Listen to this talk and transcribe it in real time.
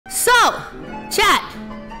chat.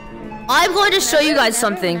 I'm going to show you guys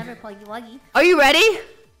something. Are you ready?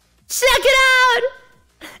 Check it out!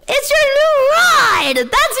 It's your new ride!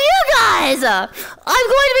 That's you guys! I'm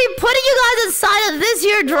going to be putting you guys inside of this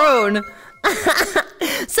here drone.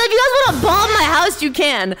 So if you guys want to bomb my house, you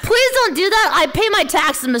can. Please don't do that. I pay my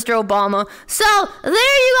taxes, Mr. Obama. So there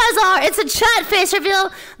you guys are. It's a chat face reveal.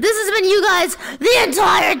 This has been you guys the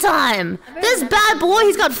entire time. This bad boy,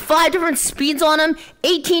 he's got 5 different speeds on him,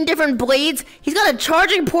 18 different blades. He's got a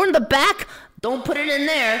charging port in the back. Don't put it in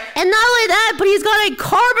there. And not only that, but he's got a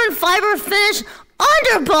carbon fiber finish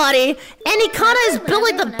underbody, and he kind of is built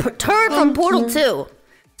like the turret from Portal 2.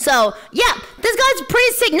 So, yeah, this guy's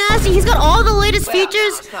pretty sick nasty. He's got all the latest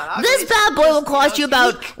features. This bad boy will cost you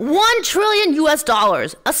about $1 trillion US.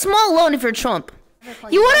 A small loan if you're Trump.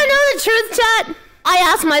 You want to know the truth, chat? I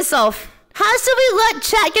asked myself, how should we let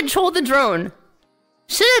chat control the drone?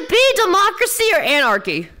 Should it be democracy or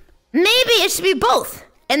anarchy? Maybe it should be both,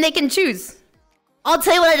 and they can choose. I'll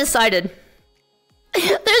tell you what I decided.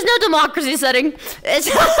 There's no democracy setting. It's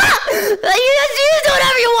you do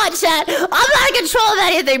whatever you want, chat. I'm not in control of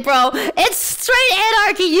anything, bro. It's straight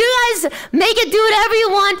anarchy. You guys make it do whatever you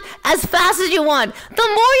want as fast as you want. The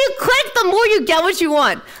more you click, the more you get what you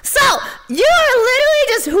want. So, you are literally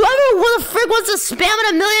just whoever the frick wants to spam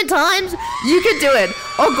it 1,000,000 times, you can do it.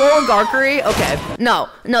 Oh, go oligarchy? Okay. No,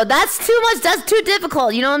 that's too much. That's too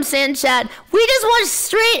difficult. You know what I'm saying, chat? We just want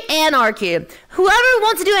straight anarchy. Whoever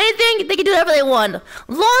wants to do anything, they can do whatever they want.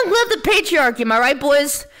 Long live the patriarchy, am I right,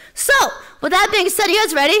 boys? So, with that being said, you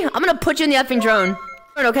guys ready? I'm gonna put you in the effing drone.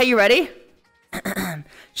 Okay, you ready?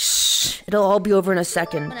 Shh, it'll all be over in a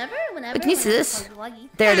second. Wait, can you see this?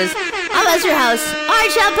 There it is. Oh, that's your house.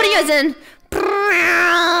 Alright, chat, putting you guys in.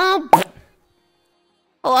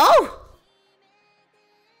 Hello?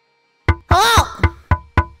 Hello?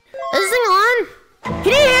 Is this thing on?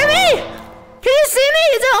 Can you hear me? Can you see me?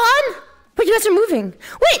 Is it on? Wait, you guys are moving.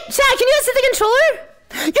 Wait, chat, can you guys see the controller?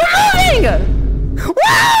 You're moving!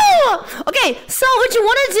 Whoa! Okay, so what you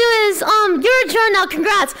want to do is, your turn now,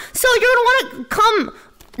 congrats. So you're gonna want to come,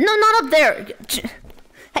 no, not up there.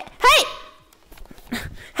 Hey!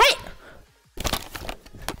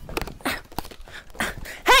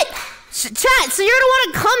 Chat, so you're gonna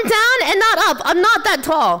want to come down and not up. I'm not that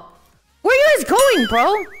tall. Where are you guys going,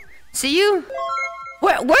 bro? See you?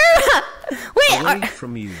 Where? Wait,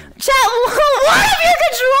 from you. Chat, what if you're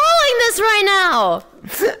controlling this right now?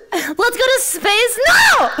 Let's go to space.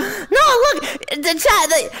 No, look, the chat.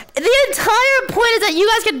 The entire point is that you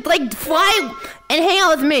guys can like fly and hang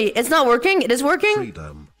out with me. It's not working. It is working.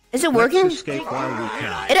 Freedom. Is it working? Let's escape while we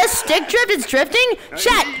can. It has stick drift. It's drifting.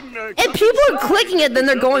 Chat. If people are clicking it, then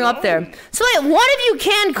they're going up there. So wait, what if you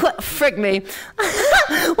can click? Frick me.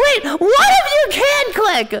 Wait, what if you can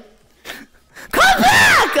click? Come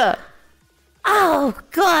back! Oh,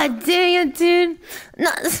 god dang it, dude.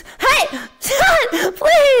 No, hey! Chat,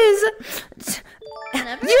 please!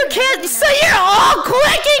 You can't. So you're all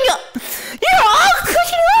clicking! You're all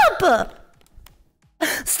clicking up!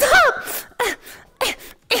 Stop!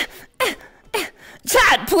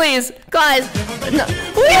 Chat, please! Guys! No.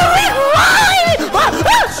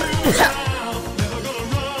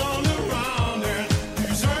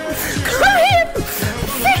 Come here!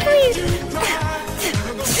 Frick me!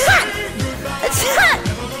 Chat!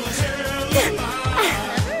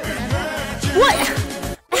 What?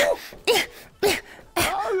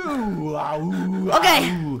 Okay.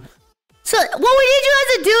 So what we need you guys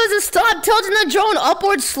to do is to stop tilting the drone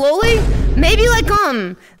upwards slowly. Maybe like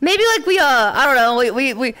we I don't know.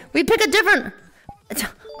 We pick a different.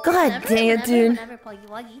 God dang it, dude.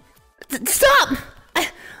 Stop!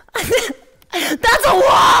 That's a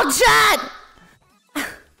wall, chat.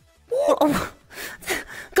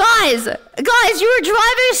 Guys, you were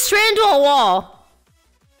driving straight into a wall.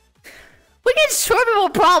 We get short people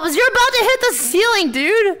problems. You're about to hit the ceiling,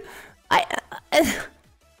 dude.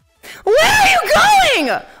 Where are you going?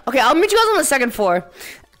 Okay, I'll meet you guys on the second floor.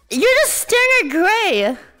 You're just staring at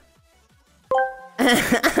Gray.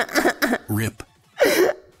 Rip.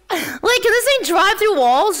 Wait, can this thing drive through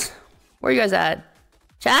walls? Where are you guys at?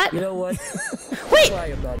 Chat? You know what? Wait!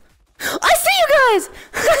 I see you guys!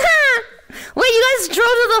 Wait, you guys drove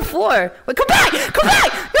to the floor. Wait, come back! Come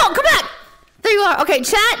back! No, come back! There you are. Okay,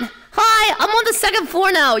 chat. Hi, I'm on the second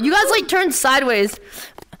floor now. You guys like turned sideways.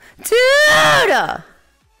 Dude!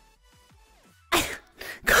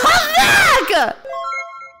 Come back!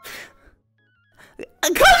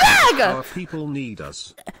 Come back! Our people need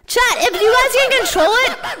us. Chat, if you guys can control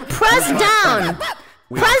it, press down.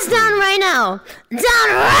 Press down right now. Down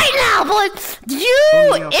right now, boys.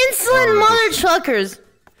 You insolent mother truckers.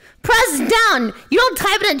 Press down. You don't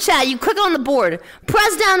type it in chat. You click on the board.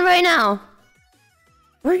 Press down right now.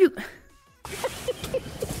 Where are you?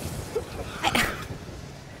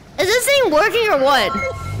 Is this thing working or what?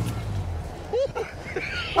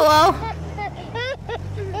 Hello?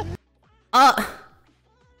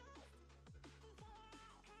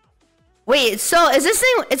 Wait, so is this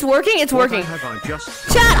thing, it's working? It's working.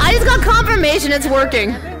 Chat, I just got confirmation it's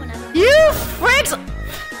working. You fricks!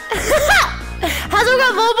 How's it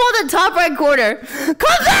got mobile in the top right corner?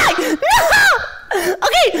 Come back! No!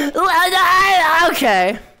 Okay,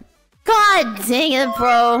 okay. God dang it,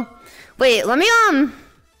 bro. Wait, let me,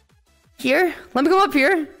 here? Let me go up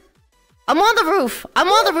here. I'm on the roof. I'm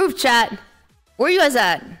on the roof, chat. Where are you guys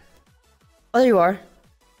at? Oh, there you are.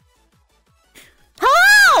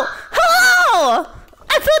 Hello! Hello!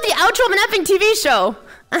 I filled the outro of an effing TV show.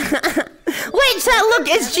 Wait, chat, look,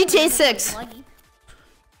 it's GTA 6.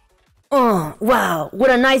 Oh, wow. What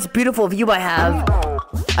a nice, beautiful view I have.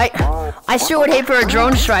 I sure would hate for a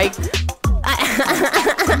drone strike. You're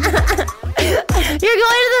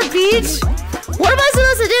going to the beach? What am I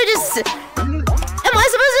supposed to do? Am I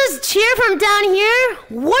supposed to just cheer from down here?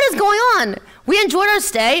 What is going on? We enjoyed our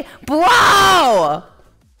stay? Bro!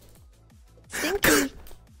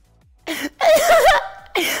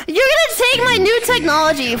 You're gonna take my new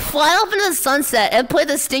technology, fly off into the sunset, and play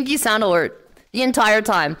the stinky sound alert the entire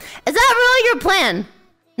time. Is that really your plan?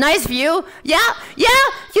 Nice view? Yeah? Yeah?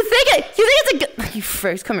 You think it's a good... You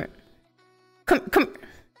first, come here. Come.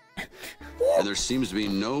 And there seems to be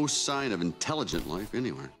no sign of intelligent life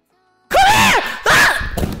anywhere. Come here!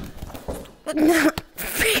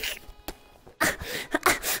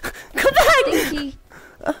 Come back! Stinky.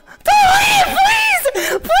 Don't leave, please!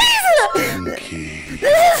 Please!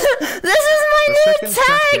 This is my new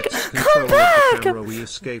tag! Come back! We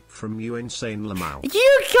escape from you, insane Lamau.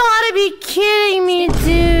 You gotta be kidding me,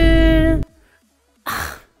 dude!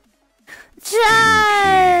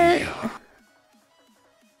 Chad!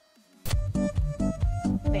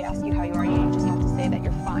 They ask you how you are, you just have to say that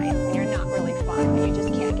you're fine. And you're not really fine, but you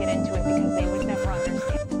just can't get into it because they would never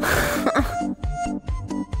understand.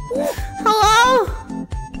 Hello?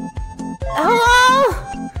 Hello?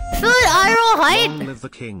 Filian Iroh height? Long live the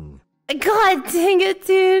king. God dang it,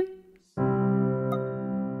 dude.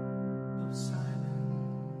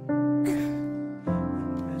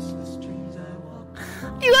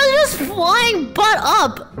 You guys are just flying butt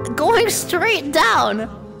up, going straight down.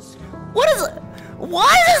 What is...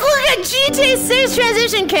 Why does this look like GTA 6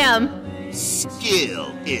 transition cam?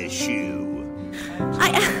 Skill issue.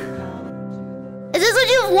 Is this what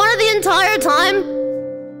you've wanted the entire time?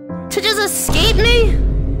 To just escape me?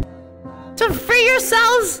 To free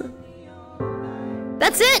yourselves?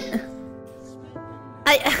 That's it?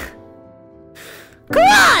 Come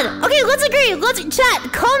on! Okay, let's agree. Let's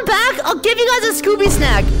chat. Come back. I'll give you guys a Scooby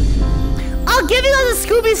snack. I'll give you guys a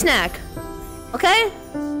Scooby snack. Okay?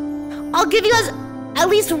 I'll give you guys at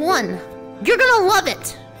least one. You're gonna love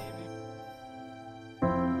it.